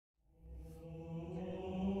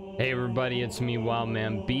Hey everybody, it's me,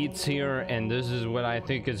 Wildman Beats here, and this is what I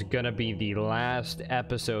think is gonna be the last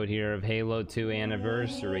episode here of Halo 2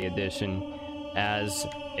 Anniversary Edition, as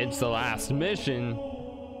it's the last mission,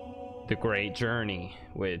 the Great Journey,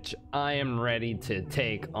 which I am ready to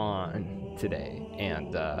take on today.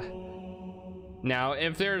 And now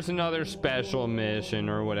if there's another special mission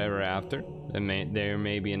or whatever after, there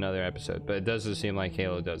may be another episode, but it doesn't seem like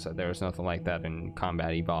Halo does that. There's nothing like that in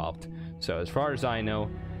Combat Evolved. So as far as I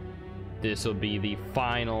know, this will be the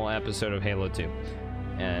final episode of Halo 2.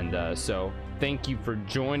 And so thank you for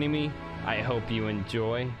joining me. I hope you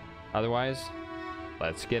enjoy. Otherwise,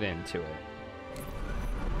 let's get into it.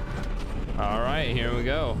 All right, here we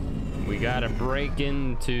go. We gotta break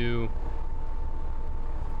into,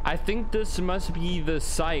 I think this must be the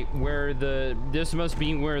site where this must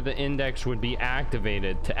be where the index would be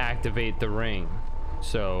activated to activate the ring.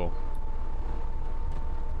 So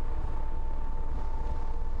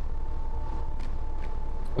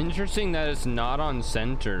interesting that it's not on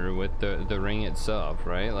center with the ring itself,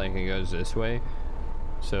 right? Like it goes this way,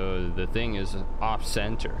 so the thing is off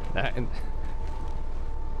center. That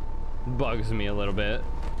bugs me a little bit.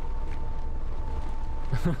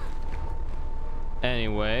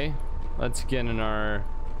 Anyway, let's get in our,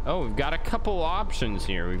 oh, we've got a couple options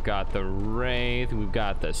here. We've got the Wraith, we've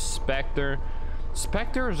got the Spectre.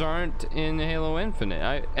 Spectres aren't in Halo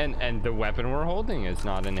Infinite. And the weapon we're holding is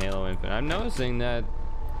not in Halo Infinite. I'm noticing that.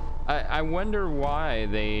 I wonder why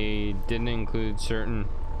they didn't include certain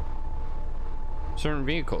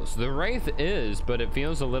vehicles. The Wraith is, but it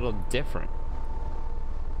feels a little different.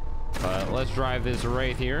 Let's drive this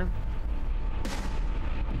Wraith here.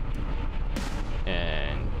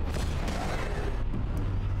 And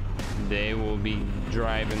they will be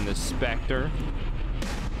driving the Spectre.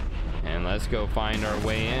 And let's go find our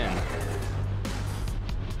way in.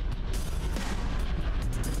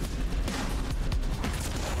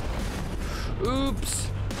 Oops,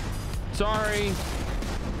 sorry.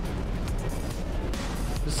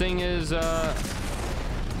 This thing is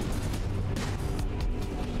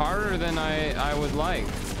harder than I would like.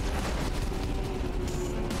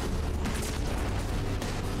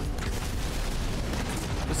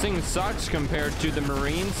 This thing sucks compared to the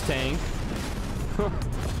Marines tank.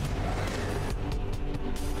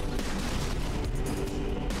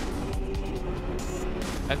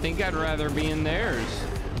 I think I'd rather be in theirs.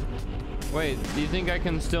 Wait, do you think I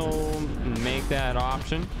can still make that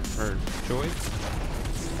option or choice?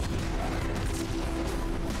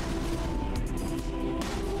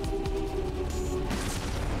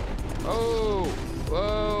 Oh,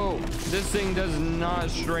 whoa, this thing does not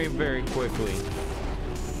strafe very quickly.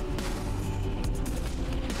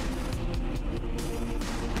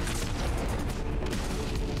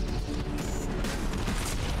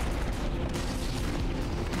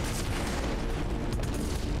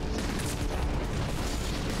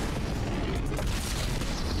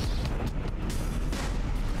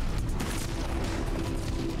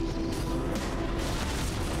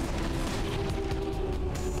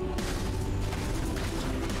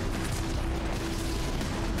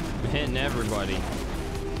 Hitting everybody.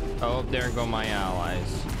 Oh, there go my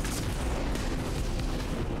allies.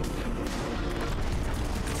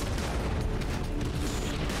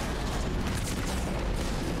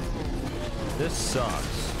 This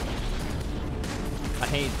sucks. I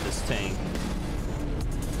hate this tank.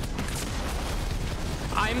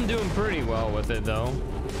 I'm doing pretty well with it though.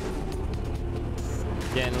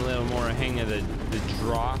 Getting a little more hang of the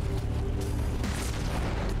draw.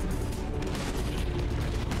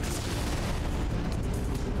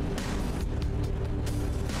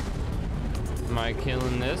 Am I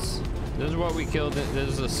killing this? This is what we killed.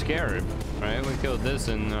 This is a Scarab, right? We killed this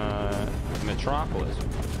in Metropolis.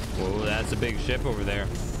 Whoa, that's a big ship over there.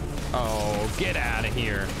 Oh, get out of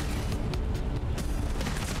here.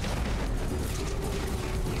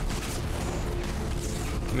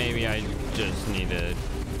 Maybe I just need to...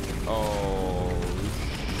 Oh,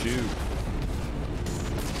 shoot.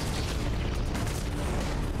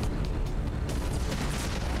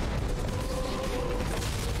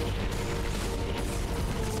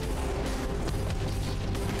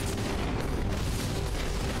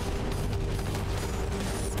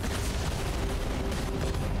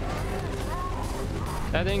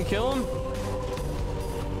 That didn't kill him?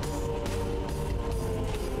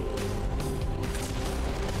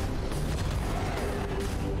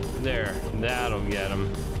 There, that'll get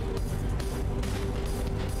him.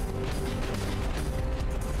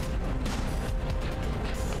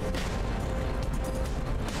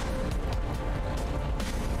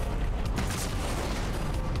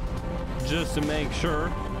 Just to make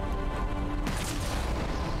sure.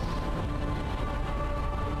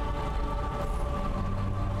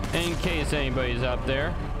 in case anybody's up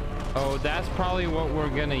there. Oh, that's probably what we're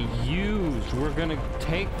gonna use. We're gonna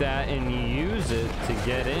take that and use it to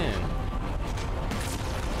get in.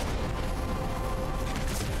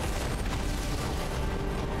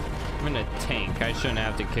 I'm in a tank. I shouldn't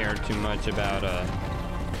have to care too much about a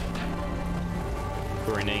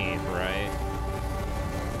grenade, right?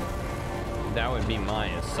 That would be my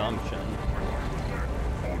assumption.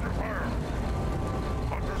 Hold your fire.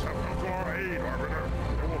 Hunters have come to our aid, Arbiter.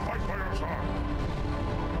 They will fight by our side.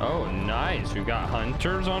 Oh, nice. We got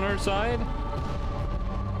hunters on our side?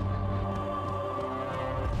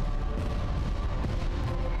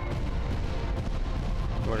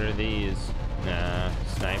 What are these? Nah,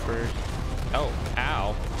 snipers. Oh,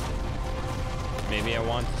 ow. Maybe I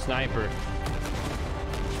want the sniper.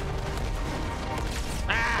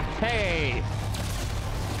 Ah, hey!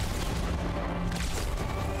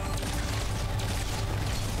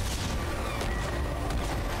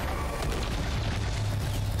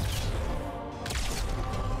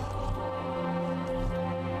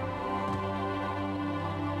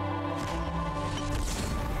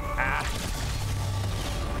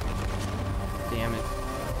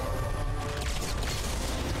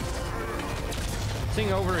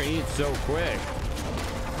 Overeat so quick.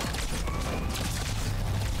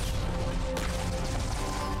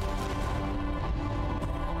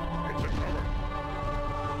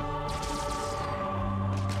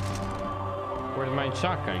 Where did my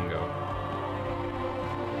shotgun go?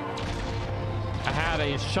 I had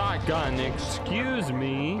a shotgun, excuse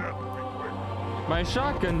me. My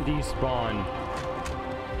shotgun despawned.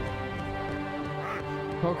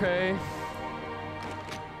 Okay.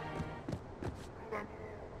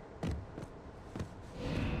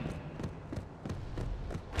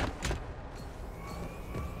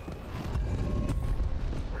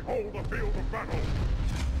 The field of battle.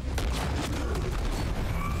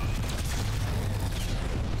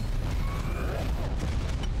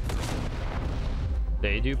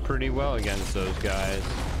 They do pretty well against those guys.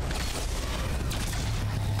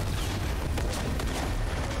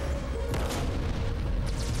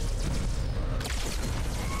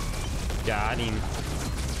 Got him.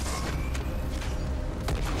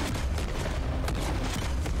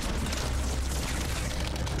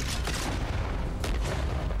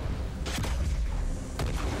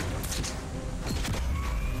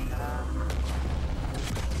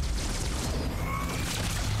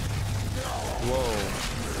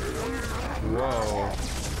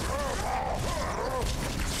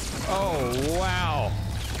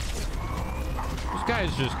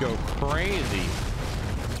 Just go crazy.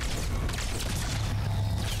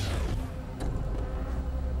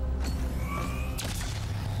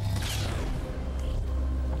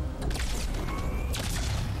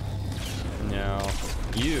 No,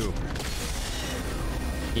 you.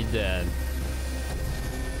 He's dead.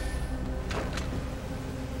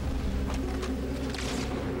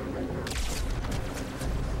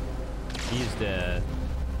 He's dead.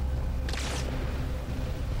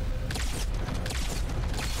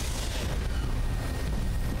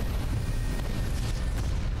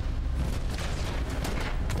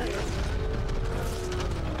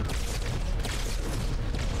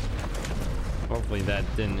 Hopefully that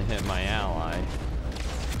didn't hit my ally.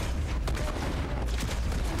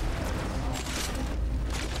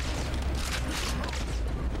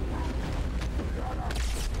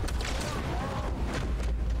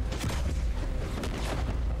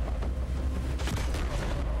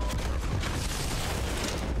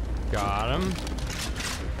 Got him.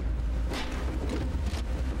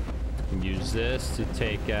 Use this to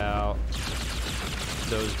take out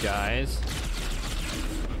those guys.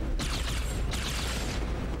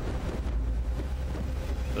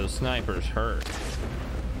 Those snipers hurt.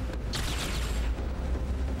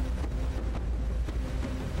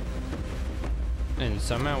 And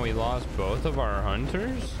somehow we lost both of our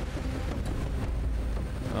hunters?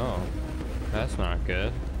 Oh, that's not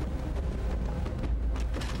good.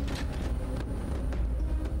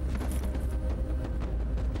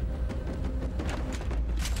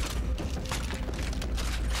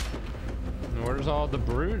 Where's all the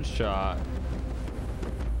brood shot?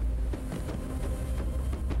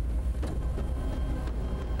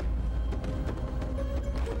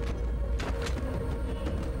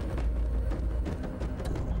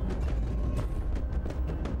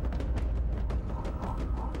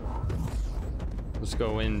 Let's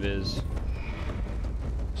go invis.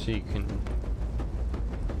 She can.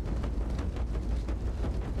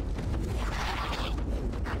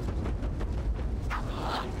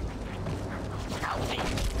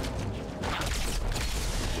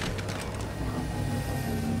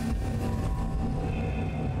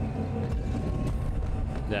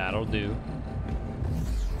 That'll do.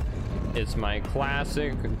 It's my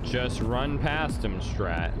classic just run past him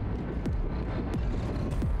strat.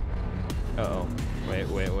 Uh-oh. Wait.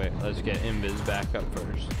 Let's get Invis back up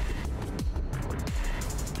first.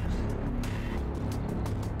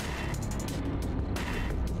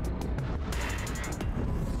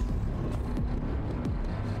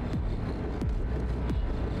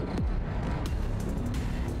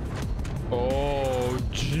 Oh,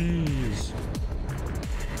 jeez.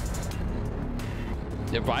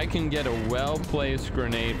 If I can get a well-placed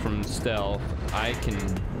grenade from stealth, I can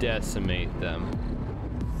decimate them.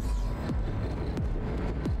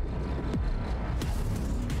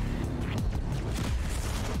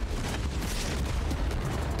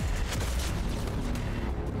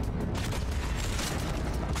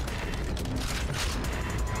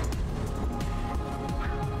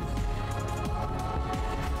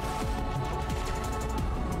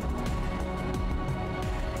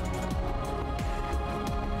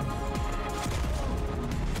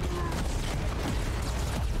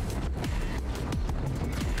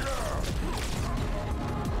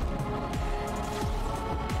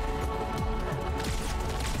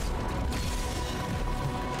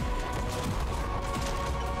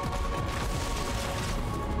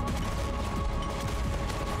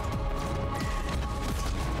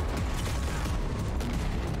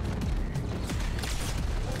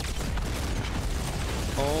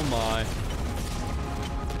 Oh my.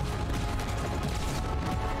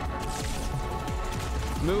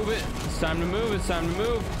 Move it. It's time to move. It's time to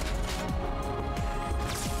move.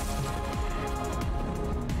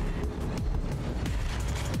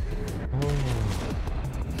 Oh.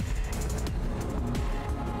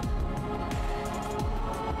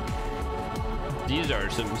 These are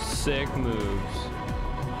some sick moves.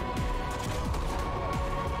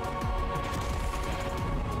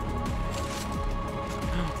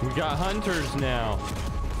 We got hunters now.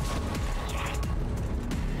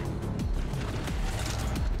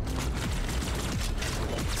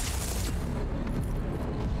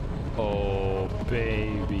 Oh,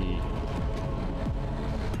 baby.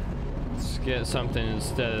 Let's get something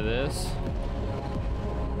instead of this.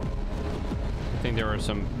 I think there were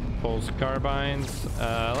some pulse carbines.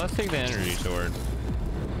 Let's take the energy sword.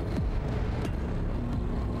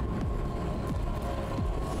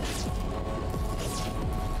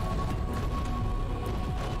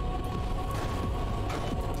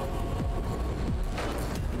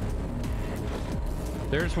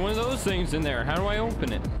 There's one of those things in there. How do I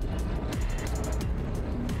open it?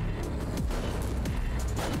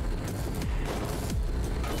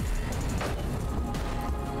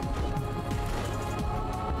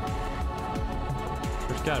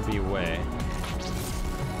 There's gotta be a way.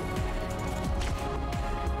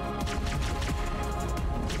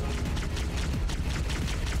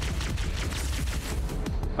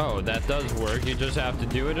 Oh, that does work. You just have to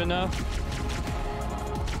do it enough.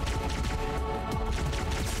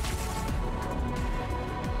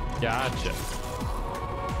 Gotcha.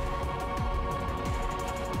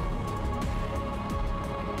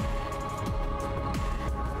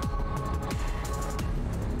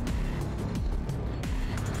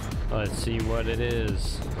 Let's see what it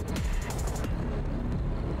is.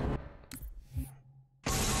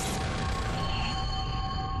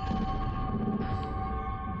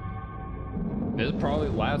 It's probably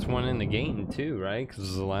the last one in the game too, right? Because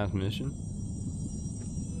it's the last mission.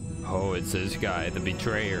 Oh, it's this guy, the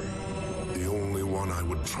betrayer. The only one I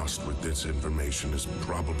would trust with this information is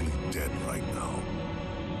probably dead right now.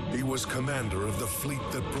 He was commander of the fleet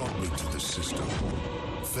that brought me to the system.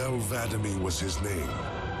 Fel Vadimi was his name.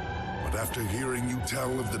 But after hearing you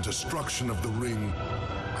tell of the destruction of the ring,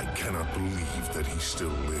 I cannot believe that he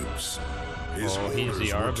still lives. His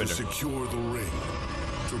orders were to secure the ring,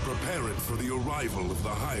 to prepare it for the arrival of the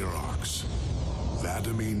hierarchs.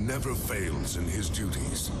 Vadimi never fails in his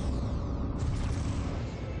duties.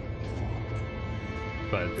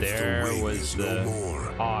 But there was the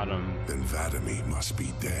autumn. Then Vadimi must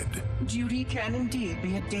be dead. Duty can indeed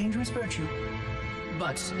be a dangerous virtue.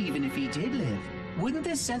 But even if he did live, wouldn't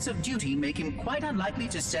this sense of duty make him quite unlikely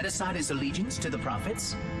to set aside his allegiance to the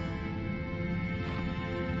prophets?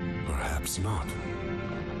 Perhaps not.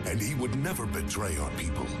 And he would never betray our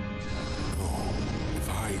people. Oh,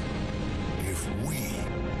 if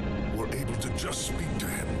we were able to just speak to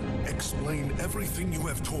him, explain everything you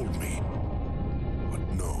have told me. But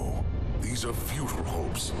no, these are futile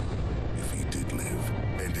hopes. If he did live,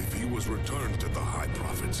 and if he was returned to the High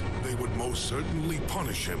Prophets, they would most certainly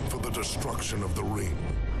punish him for the destruction of the ring.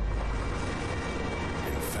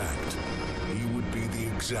 In fact, he would be the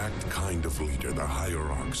exact kind of leader the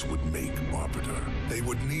Hierarchs would make Arbiter. They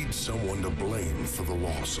would need someone to blame for the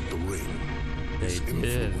loss of the ring. His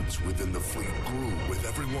influence within the fleet grew with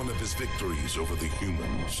every one of his victories over the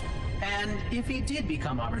humans. And if he did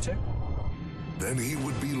become Arbiter? Then he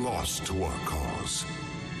would be lost to our cause.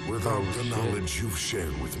 Without the knowledge you've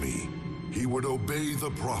shared with me, he would obey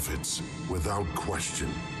the prophets without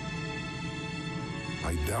question.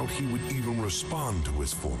 I doubt he would even respond to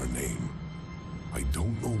his former name. I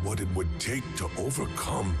don't know what it would take to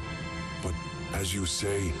overcome, but as you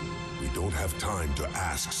say, we don't have time to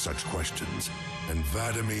ask such questions, and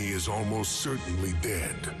Vadami is almost certainly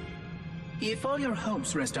dead. If all your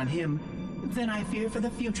hopes rest on him, then I fear for the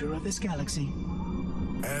future of this galaxy.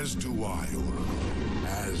 As do I, Oracle.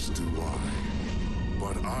 As do I.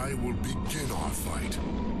 But I will begin our fight.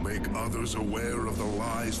 Make others aware of the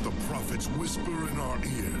lies the prophets whisper in our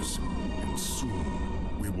ears. And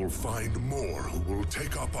soon, we will find more who will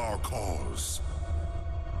take up our cause.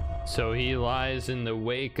 So he lies in the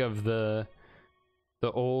wake of the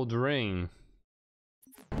old ring.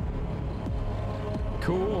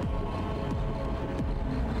 Cool.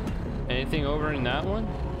 Anything over in that one?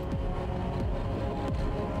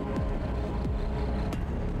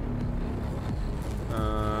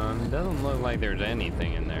 Doesn't look like there's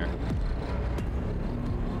anything in there.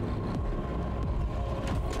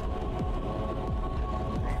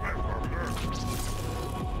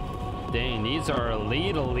 Dang, these are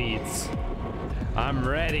elite elites. I'm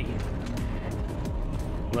ready.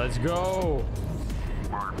 Let's go.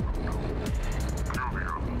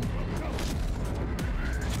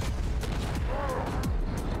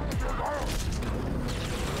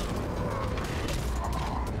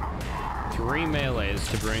 Three melees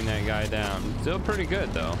to bring that guy down. Still pretty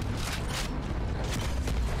good though.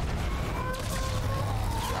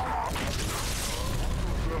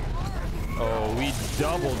 Oh, we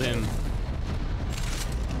doubled him.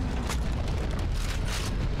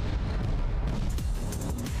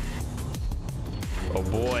 Oh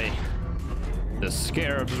boy. The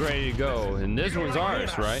Scarab's ready to go. And this one's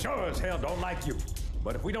ours, right? Sure as hell don't like you.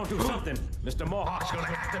 But if we don't do something, Mr. Mohawk's gonna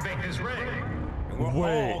activate this ring. And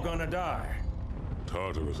we're all gonna die.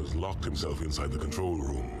 Tartarus has locked himself inside the control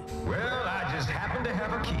room. Well, I just happen to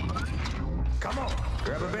have a key. Come on,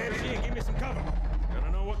 grab a banshee and give me some cover.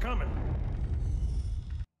 Gonna know what's coming.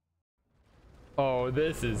 Oh,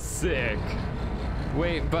 this is sick.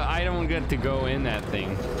 Wait, but I don't get to go in that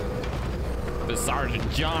thing. But Sergeant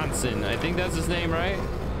Johnson, I think that's his name, right?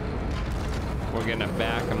 We're gonna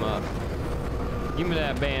back him up. Give me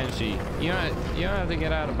that banshee. You don't have to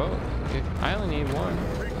get out of boat. I only need one.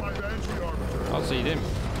 Also, you didn't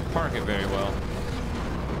park it very well.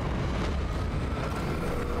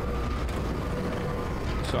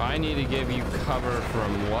 So I need to give you cover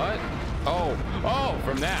from what? Oh,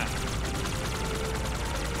 from that.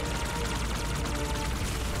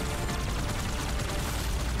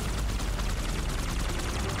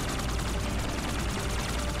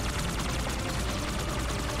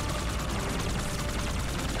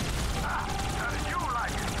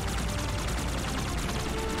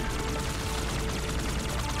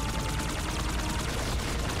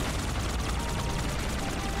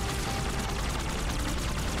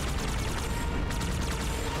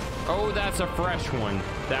 Oh, that's a fresh one.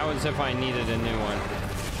 That was if I needed a new one.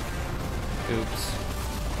 Oops.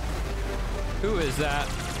 Who is that?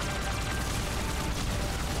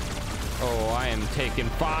 Oh, I am taking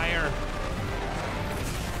fire.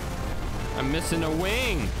 I'm missing a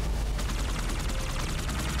wing.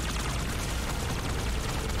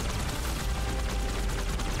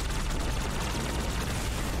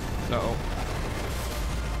 Uh-oh.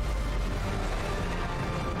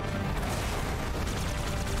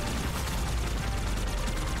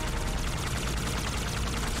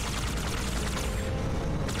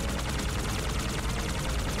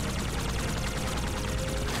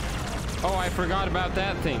 Oh, I forgot about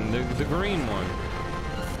that thing, the green one.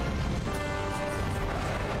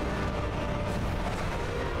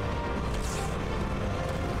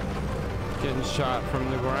 Getting shot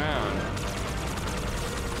from the ground.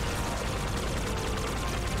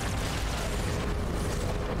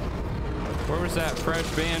 Where was that fresh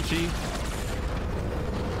banshee?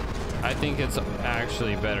 I think it's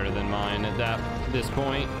actually better than mine at this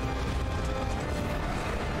point.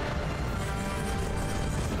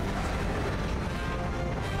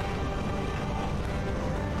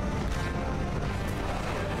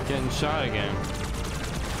 Getting shot again.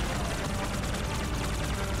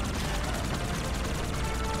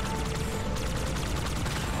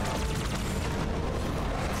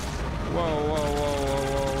 Whoa, whoa, whoa, whoa,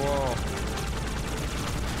 whoa, whoa.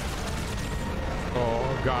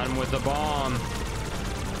 Oh, Got him with the bomb.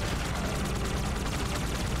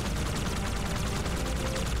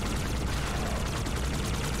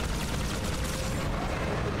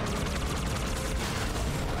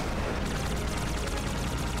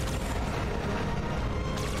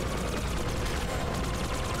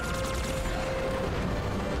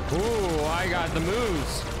 Ooh, I got the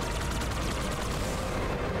moves.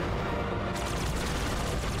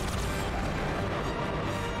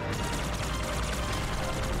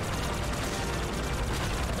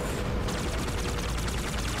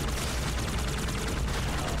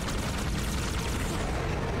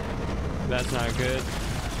 That's not good.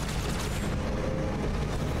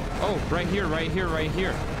 Oh, right here, right here, right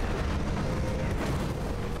here.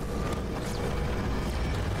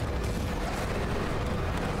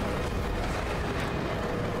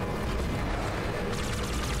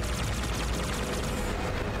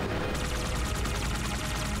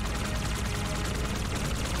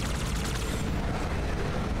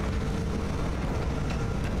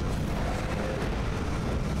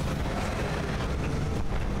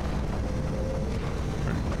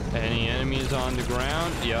 Any enemies on the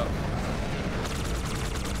ground? Yep.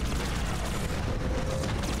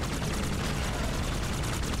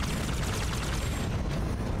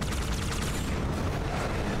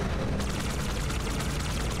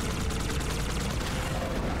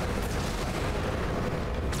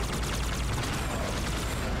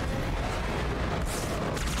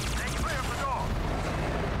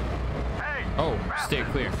 Oh, stay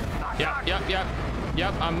clear.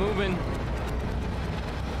 Yep, I'm moving.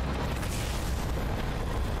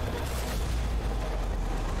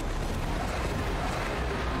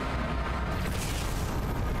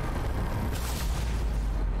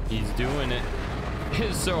 He's doing it.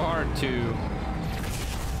 It's so hard to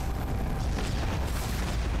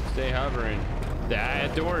stay hovering.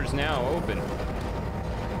 That door is now open.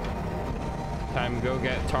 Time to go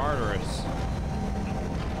get Tartarus.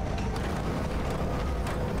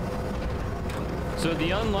 So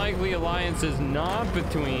the unlikely alliance is not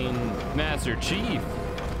between Master Chief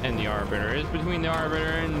and the Arbiter. It's between the Arbiter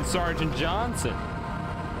and Sergeant Johnson.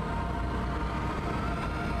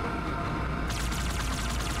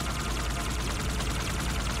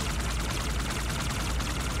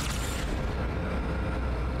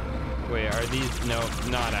 Wait, are these? No,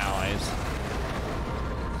 not allies.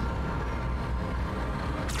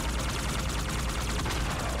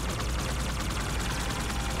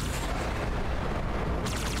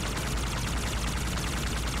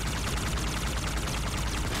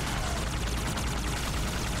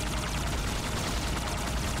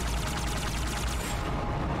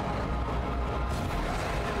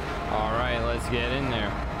 All right, let's get in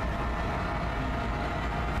there.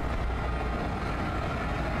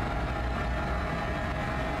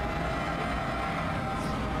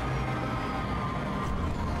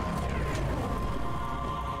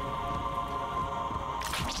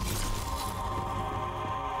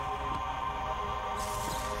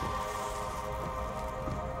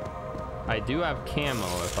 I do have camo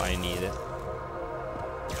if I need it.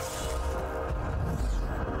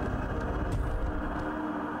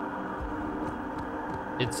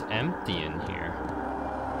 It's empty in here.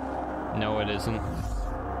 No, it isn't.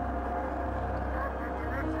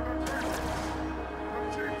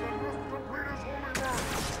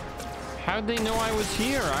 How'd they know I was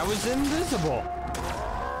here? I was invisible.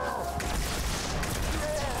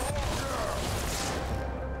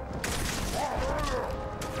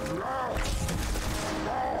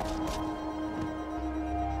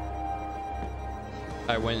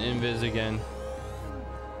 I went invis again.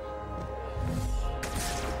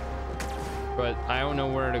 But I don't know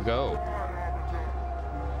where to go.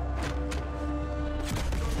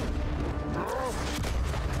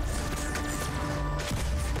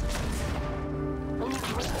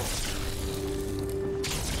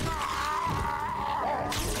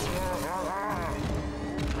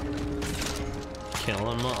 Kill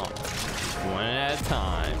them all, one at a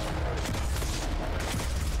time.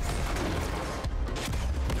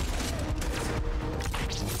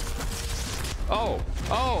 Oh,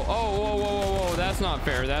 whoa, that's not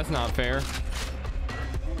fair, that's not fair.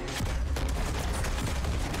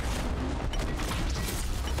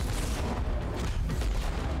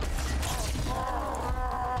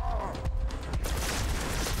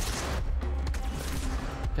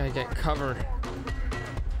 Gotta get cover.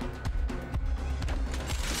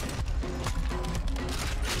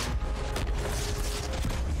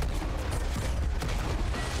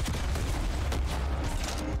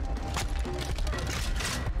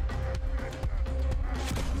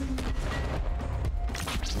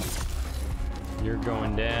 You're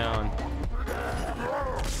going down.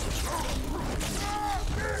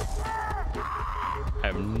 I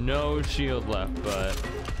have no shield left, but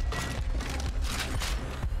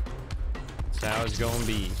that's how it's gonna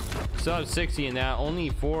be. Still have 60 in that, only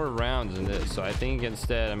 4 rounds in this, so I think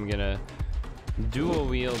instead I'm gonna dual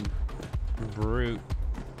wield brute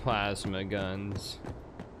plasma guns.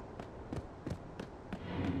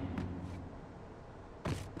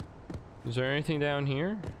 Is there anything down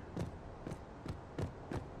here?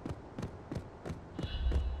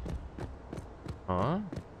 Huh?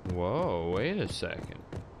 Whoa, wait a second.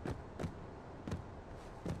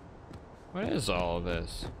 What is all of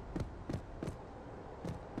this?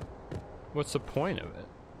 What's the point of it?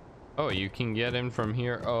 Oh, you can get in from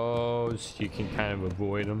here. Oh, so you can kind of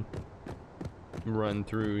avoid them. Run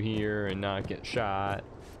through here and not get shot.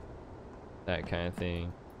 That kind of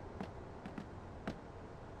thing.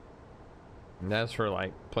 And that's for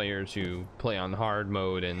like players who play on hard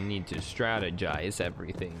mode and need to strategize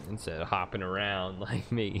everything instead of hopping around like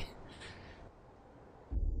me.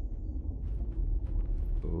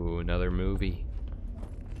 Ooh, another movie.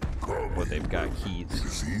 Well, they've got keys.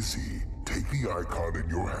 It's easy. Take the icon in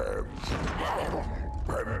your hands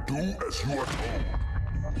and do as you are told.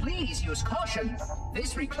 Please use caution.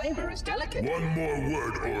 This reclaimer is delicate. One more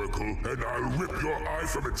word, Oracle, and I'll rip your eye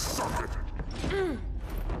from its socket.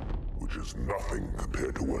 Which is nothing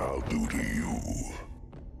compared to what I'll do to you.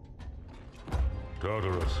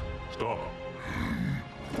 Tartarus, stop.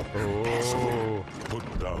 Oh.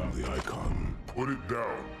 Put down the icon. Put it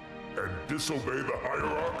down and disobey the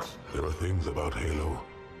Hierarchs? There are things about Halo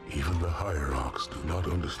even the Hierarchs do not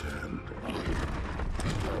understand.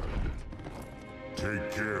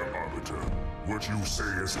 Take care, Arbiter. What you say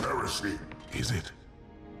is heresy. Is it?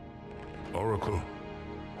 Oracle,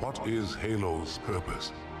 what is Halo's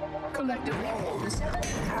purpose? Collectively,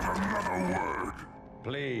 Not another word.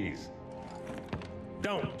 Please.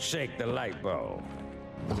 Don't shake the light bulb.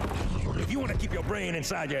 If you want to keep your brain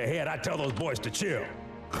inside your head, I tell those boys to chill.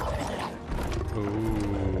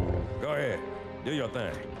 Ooh. Go ahead. Do your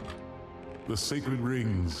thing. The sacred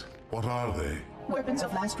rings, what are they? weapons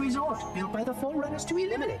of last resort, built by the Forerunners to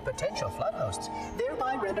eliminate potential flood hosts,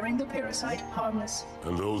 thereby rendering the parasite harmless.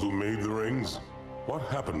 And those who made the rings? What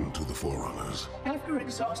happened to the Forerunners? After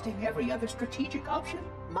exhausting every other strategic option,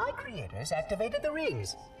 my creators activated the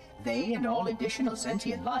rings. They and all additional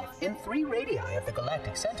sentient life in 3 radii of the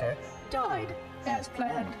galactic center died as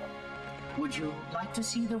planned. Would you like to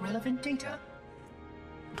see the relevant data?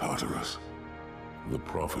 Tartarus, the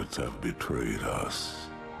prophets have betrayed us.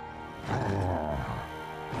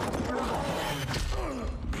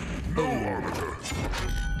 No, Arbiter!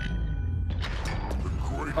 The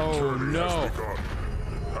great journey has begun,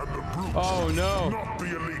 and the brutes, not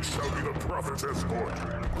the elite, shall be the prophet's escort.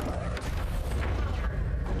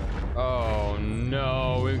 Oh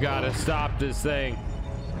no, we've got to stop this thing.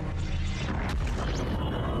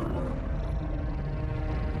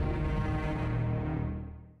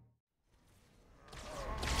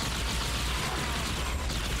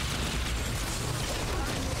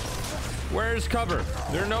 Where's cover?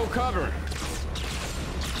 There's no cover.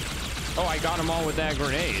 Oh, I got them all with that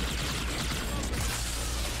grenade.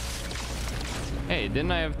 Hey,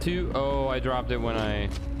 didn't I have 2? Oh, I dropped it when I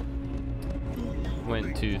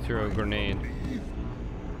went to throw a grenade.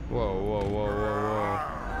 Whoa, whoa, whoa, whoa, whoa.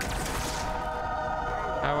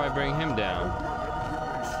 How do I bring him down?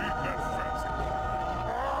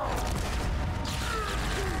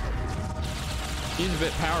 He's a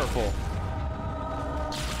bit powerful.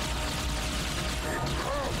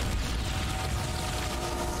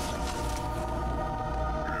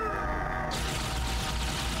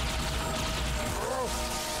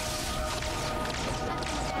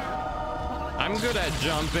 I'm good at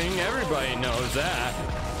jumping, everybody knows that.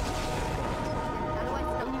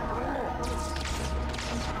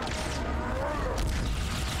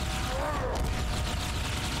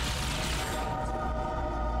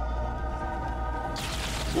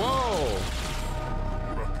 Whoa!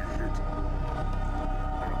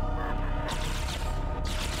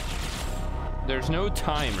 There's no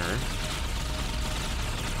timer.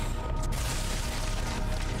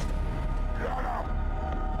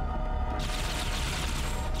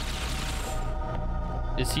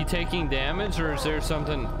 Is he taking damage, or is there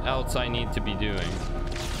something else I need to be doing?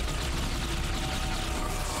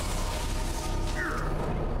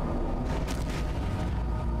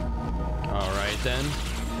 All right then.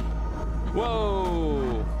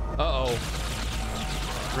 Whoa! Uh-oh.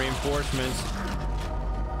 Reinforcements.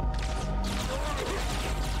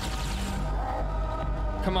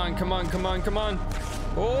 Come on, come on, come on, come on.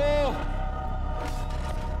 Oh!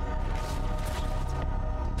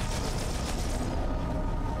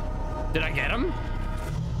 Did I get him?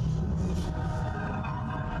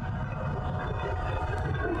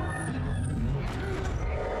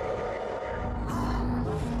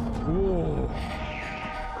 Ooh.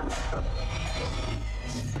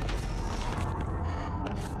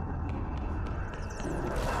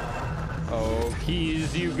 Oh,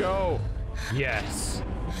 keys, you go. Yes.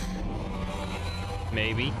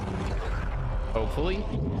 Maybe. Hopefully.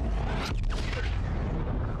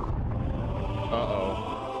 Uh-oh.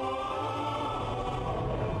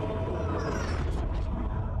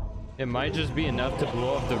 It might just be enough to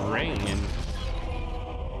blow up the ring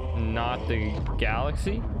and not the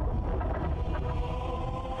galaxy.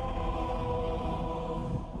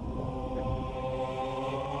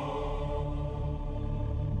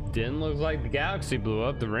 Didn't look like the galaxy blew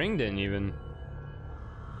up. The ring didn't even.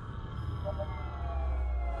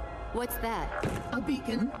 What's that? A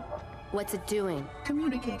beacon. What's it doing?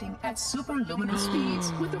 Communicating at superluminous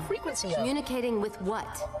speeds with the frequency of Communicating with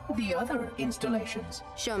what? the other installations.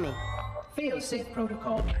 Show me. Fail-safe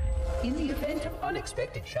protocol. In the event of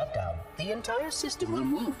unexpected shutdown, the entire system will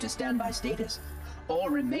move to standby status. All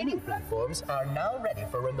remaining platforms are now ready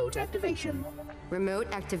for remote activation. Remote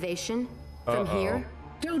activation? From here?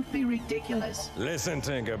 Don't be ridiculous. Listen,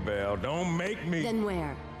 Tinkerbell, don't make me... Then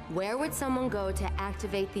where? Where would someone go to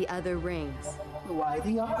activate the other rings? Why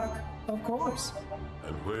the Ark? Of course.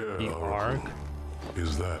 And where The Ark?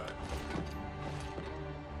 is that?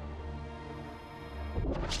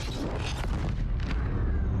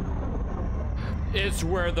 It's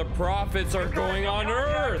where the prophets are going on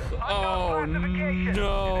Earth. Oh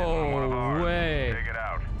no way.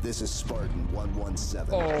 This is Spartan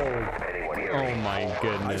 117. Oh my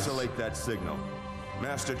goodness. Isolate that signal.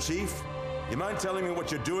 Master Chief, you mind telling me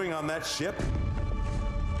what you're doing on that ship?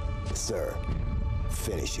 Sir,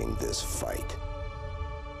 finishing this fight.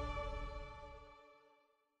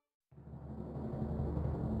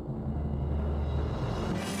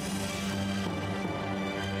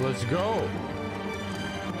 Let's go.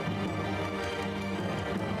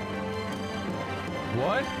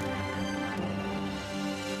 What?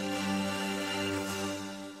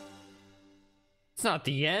 It's not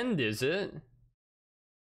the end, is it?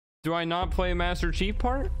 Do I not play Master Chief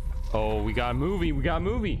part? Oh, we got a movie. We got a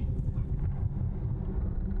movie.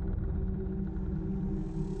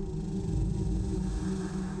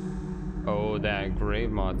 Oh, that grave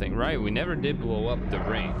mod thing. Right, we never did blow up the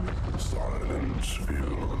ring. Silence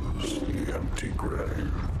fills the empty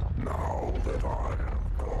grave now that I am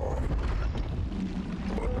gone.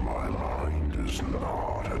 But my mind is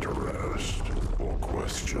not at rest, for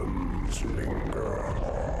questions linger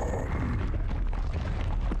on.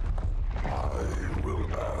 I will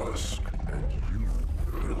ask, and you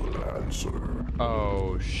will answer.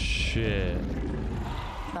 Oh, shit.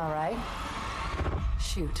 All right.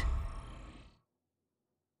 Shoot.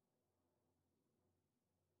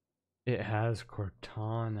 It has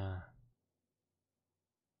Cortana.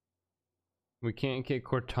 We can't get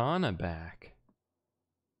Cortana back.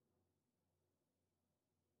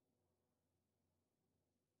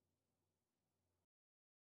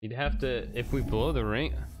 You'd have to, if we blow the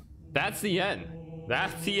ring. That's the end.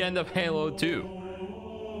 That's the end of Halo 2.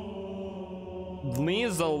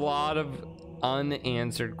 Leaves a lot of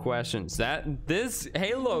unanswered questions. This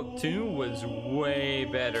Halo 2 was way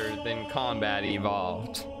better than Combat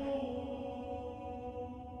Evolved.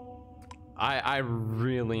 I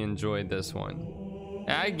really enjoyed this one.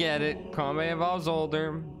 I get it. Combat Evolved's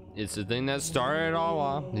older. It's the thing that started it all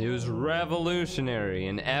off. It was revolutionary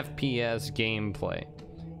in FPS gameplay.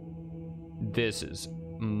 This is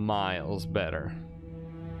miles better.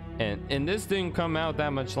 And this didn't come out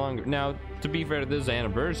that much longer. Now, to be fair, this is the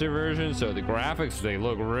anniversary version, so the graphics, they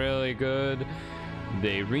look really good.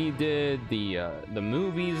 They redid the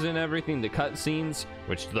movies and everything, the cutscenes,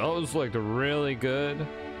 which those looked really good.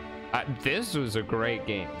 This was a great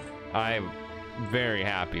game. I'm very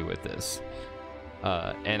happy with this.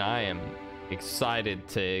 And I am excited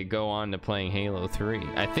to go on to playing Halo 3.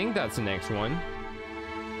 I think that's the next one.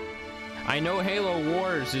 I know Halo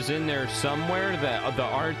Wars is in there somewhere, the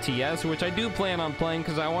RTS, which I do plan on playing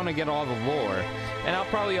because I want to get all the lore. And I'll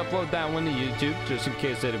probably upload that one to YouTube just in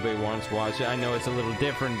case anybody wants to watch it. I know it's a little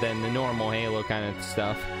different than the normal Halo kind of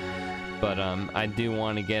stuff. But I do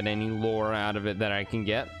want to get any lore out of it that I can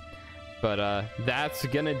get. But that's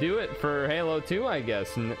gonna do it for Halo 2, I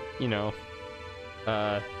guess. You know,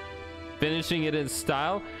 finishing it in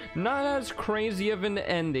style. Not as crazy of an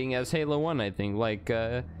ending as Halo 1, I think. Like,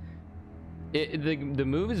 the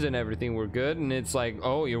movies and everything were good, and it's like,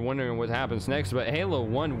 oh, you're wondering what happens next. But Halo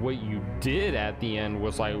 1, what you did at the end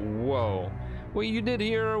was like, whoa. What you did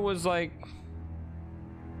here was like,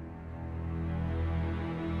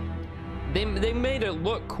 they made it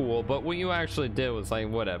look cool, but what you actually did was like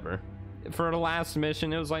whatever. For the last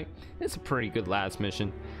mission, it was like, it's a pretty good last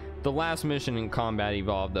mission. The last mission in Combat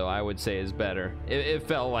Evolved, though, I would say is better. It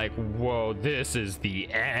felt like, whoa, this is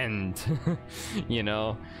the end. You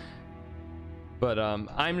know. But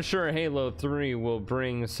I'm sure Halo 3 will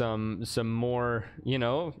bring some more, you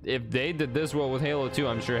know. If they did this well with Halo 2,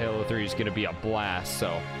 I'm sure Halo 3 is gonna be a blast.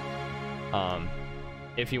 So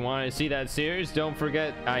if you want to see that series, don't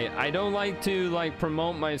forget, I don't like to like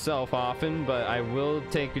promote myself often, but I will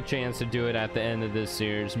take a chance to do it at the end of this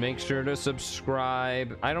series. Make sure to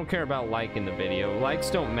subscribe. I don't care about liking the video. Likes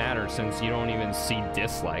don't matter since you don't even see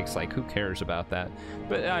dislikes. Like, who cares about that?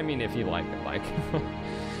 But I mean, if you like it, like.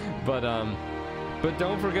 But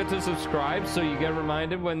don't forget to subscribe so you get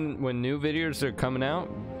reminded when new videos are coming out.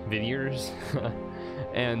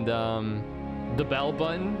 And the bell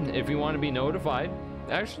button if you want to be notified.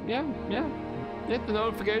 Actually, yeah, hit the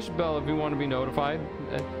notification bell if you want to be notified.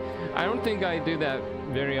 I don't think I do that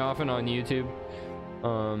very often on YouTube,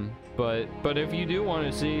 but if you do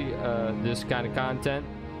want to see this kind of content,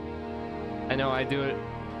 I know I do it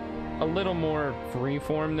a little more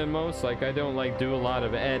freeform than most. Like, I don't like do a lot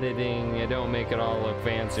of editing. I don't make it all look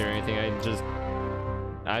fancy or anything.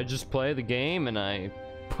 I just play the game and I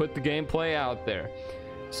put the gameplay out there.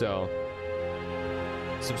 So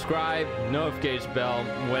subscribe, notification bell,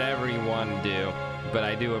 whatever you want to do. But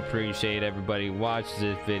I do appreciate everybody who watches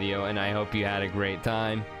this video, and I hope you had a great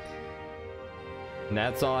time. And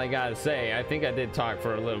that's all I gotta say. I think I did talk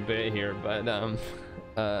for a little bit here, but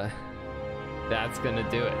that's gonna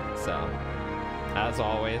do it. So as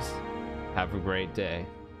always, have a great day.